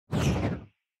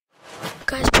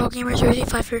guys,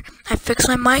 ProGamer085 here. I fixed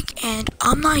my mic, and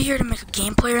I'm not here to make a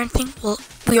gameplay or anything. Well,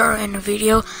 we are in a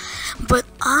video, but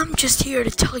I'm just here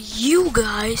to tell you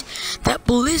guys that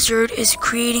Blizzard is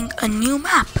creating a new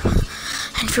map.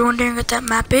 And if you're wondering what that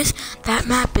map is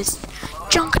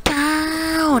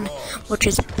Junktown, which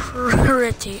is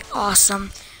pretty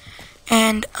awesome.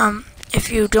 And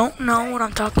if you don't know what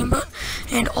I'm talking about,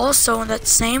 and also in that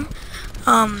same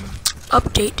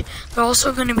update, they're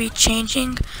also going to be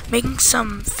making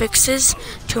some fixes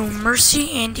to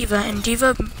Mercy and Diva. And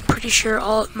Diva, I'm pretty sure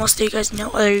most of you guys know,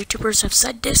 other YouTubers have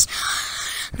said this,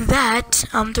 that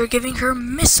they're giving her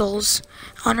missiles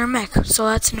on her mech. So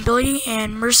that's an ability,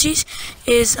 and Mercy's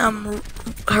is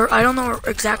her, I don't know her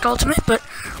exact ultimate, but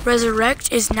Resurrect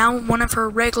is now one of her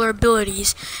regular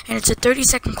abilities, and it's a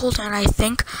 30-second cooldown, I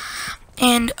think.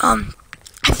 And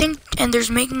and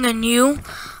there's making a new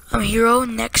hero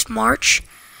next March,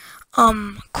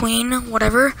 Queen,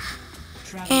 whatever.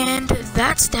 And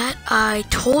that's that. I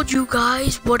told you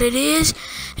guys what it is,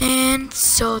 and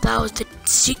so that was the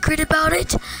secret about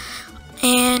it.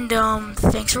 And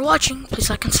thanks for watching. Please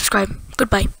like and subscribe.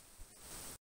 Goodbye.